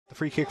The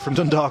free kick from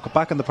Dundalk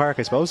back in the park,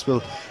 I suppose.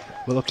 We'll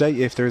update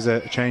you if there's a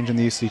change in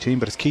the UCD team,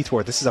 but it's Keith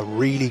Ward. This is a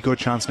really good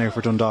chance now for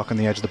Dundalk on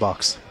the edge of the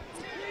box.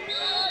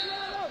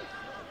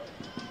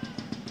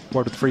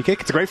 Ward with the free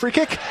kick. It's a great free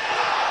kick.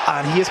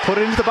 And he has put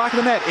it into the back of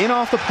the net, in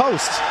off the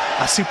post.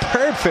 A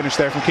superb finish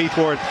there from Keith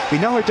Ward. We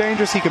know how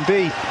dangerous he can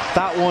be.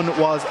 That one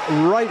was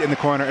right in the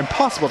corner,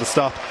 impossible to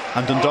stop.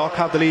 And Dundalk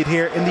have the lead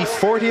here in the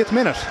 40th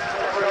minute.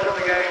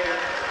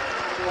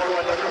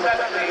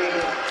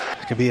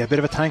 It can be a bit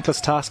of a thankless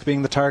task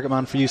being the target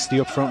man for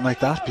UCD up front like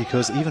that,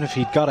 because even if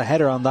he'd got a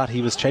header on that,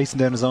 he was chasing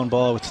down his own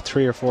ball with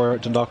 3 or 4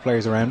 Dundalk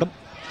players around him.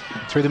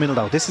 Through the middle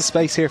though. This is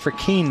space here for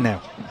Keane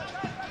now.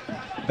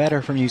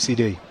 Better from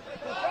UCD.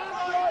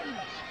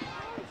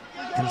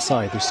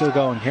 Inside, they're still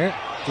going here.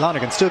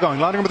 Lonergan still going.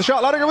 Lonergan with the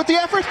shot. Lonergan with the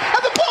effort.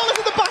 And the ball is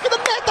in the back of the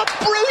net.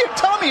 That's brilliant.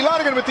 Tommy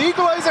Lonergan with the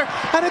equaliser.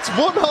 And it's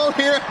 1-1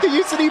 here at the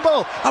UCD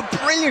ball. A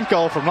brilliant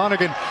goal from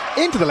Lonergan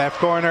into the left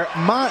corner.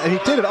 Man, he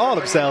did it all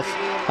himself.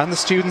 And the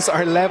students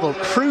are level,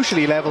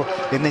 crucially level,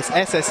 in this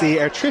SSE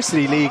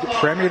Airtricity League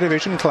Premier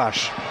Division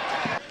clash.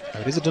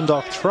 Now, it is a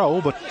Dundalk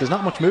throw, but there's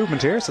not much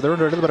movement here, so they're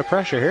under a little bit of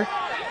pressure here.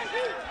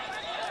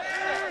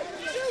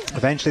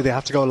 Eventually they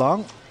have to go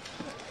long.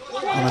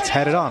 And it's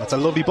headed on. It's a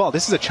lovely ball.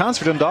 This is a chance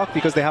for Dundalk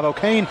because they have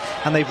O'Kane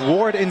and they've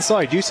Ward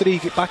inside.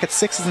 UCD back at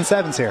 6s and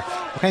 7s here.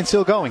 O'Kane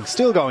still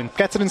going.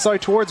 Gets it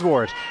inside towards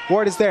Ward.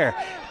 Ward is there.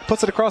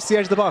 Puts it across the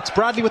edge of the box.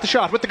 Bradley with the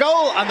shot, with the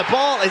goal, and the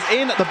ball is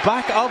in the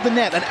back of the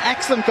net. An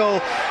excellent goal.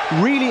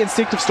 Really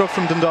instinctive stuff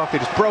from Dundalk. They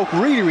just broke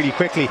really, really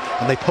quickly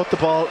and they put the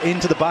ball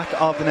into the back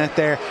of the net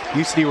there.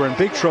 UCD were in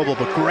big trouble,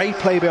 but great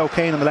play by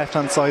O'Kane on the left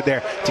hand side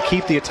there to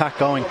keep the attack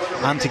going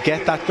and to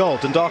get that goal.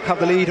 Dundalk have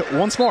the lead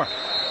once more.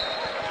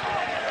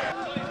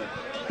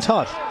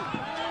 Todd.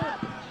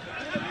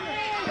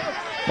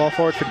 Ball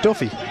forward for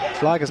Duffy.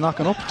 Flag is not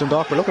gone up.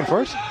 Dundalk were looking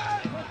for it.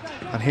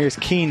 And here's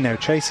Keane now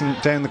chasing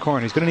down the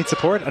corner. He's going to need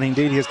support, and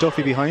indeed he has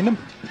Duffy behind him.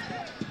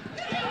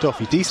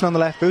 Duffy, decent on the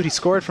left boot. He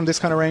scored from this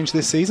kind of range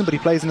this season, but he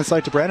plays it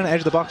inside to Brennan. Edge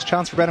of the box,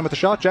 chance for Brennan with the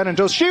shot. Brennan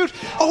does shoot.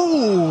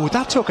 Oh,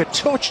 that took a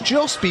touch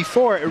just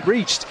before it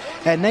reached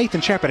Nathan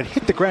Shepherd. It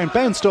hit the ground,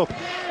 bounced up,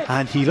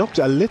 and he looked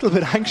a little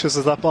bit anxious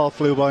as that ball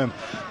flew by him.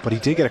 But he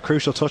did get a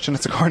crucial touch, and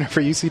it's a corner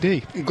for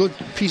UCD. Good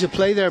piece of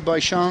play there by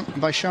Sean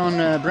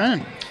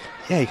Brennan.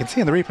 Yeah, you can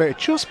see in the replay it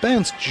just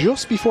bounced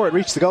just before it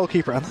reached the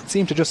goalkeeper, and that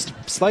seemed to just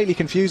slightly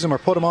confuse him or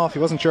put him off. He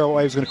wasn't sure what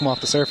way he was going to come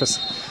off the surface.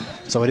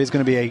 So it is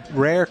going to be a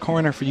rare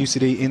corner for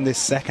UCD in this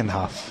second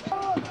half.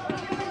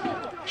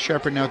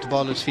 Shepherd now at the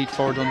ball at his feet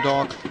for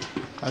Dundalk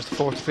as the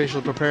fourth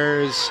official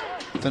prepares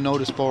the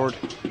notice board.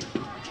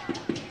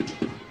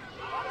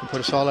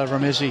 Put us all over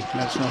Mizzy.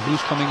 Let us know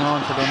who's coming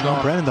on for Dundalk.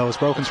 Sean Brennan though is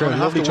broken through. A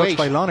lovely touch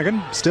by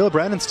Lonergan. Still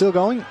Brennan, still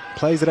going.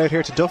 Plays it out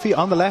here to Duffy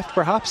on the left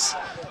perhaps.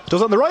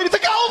 Does it on the right. It's a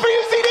goal for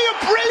UCD.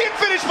 A brilliant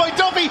finish by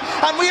Duffy.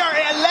 And we are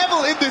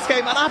level in this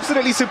game. An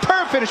absolutely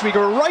superb finish. We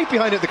go right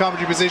behind it in the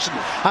commentary position.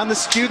 And the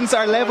students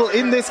are level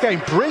in this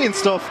game. Brilliant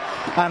stuff.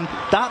 And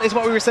that is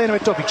what we were saying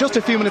about Duffy just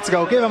a few minutes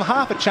ago. Give him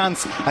half a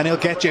chance and he'll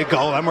get you a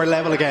goal. And we're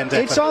level again,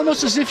 Declan. It's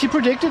almost as if you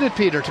predicted it,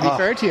 Peter, to be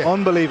fair to you.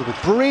 Unbelievable.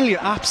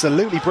 Brilliant,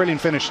 absolutely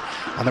brilliant finish.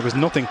 And there was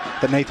nothing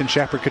that Nathan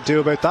Shepherd could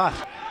do about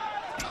that.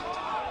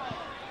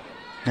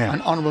 Yeah.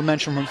 An honourable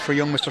mention for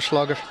young Mr.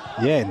 Sloggett.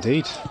 Yeah,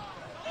 indeed.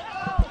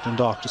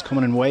 Dundalk just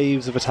coming in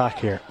waves of attack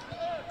here.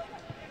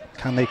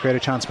 Can they create a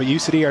chance? But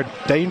UCD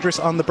are dangerous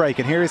on the break.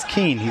 And here is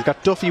Keane. He's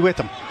got Duffy with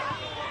him.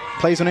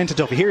 Plays one into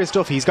Duffy. Here is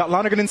Duffy. He's got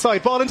Lonergan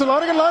inside. Ball into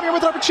Lonergan. Lonergan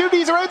with an opportunity.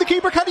 He's around the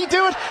keeper. Can he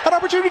do it? An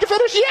opportunity to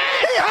finish. Yeah,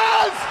 he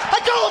has!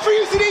 A goal for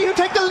UCD who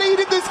take the lead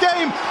in this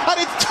game. And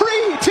it's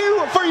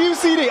 3-2 for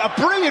UCD.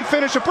 A brilliant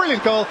finish, a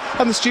brilliant goal.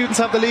 And the students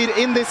have the lead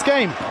in this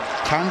game.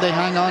 Can they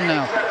hang on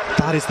now?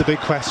 That is the big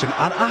question.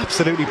 An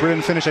absolutely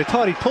brilliant finish. I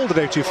thought he pulled it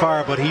out too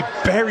far, but he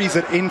buries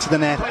it into the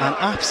net. An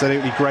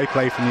absolutely great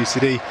play from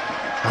UCD.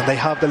 And they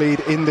have the lead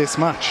in this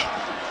match.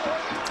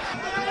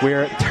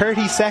 We're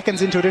 30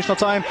 seconds into additional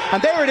time,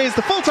 and there it is,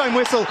 the full-time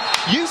whistle.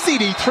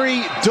 UCD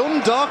 3,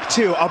 Dundalk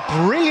 2. A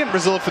brilliant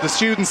result for the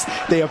students.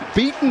 They have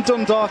beaten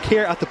Dundalk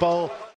here at the Bowl.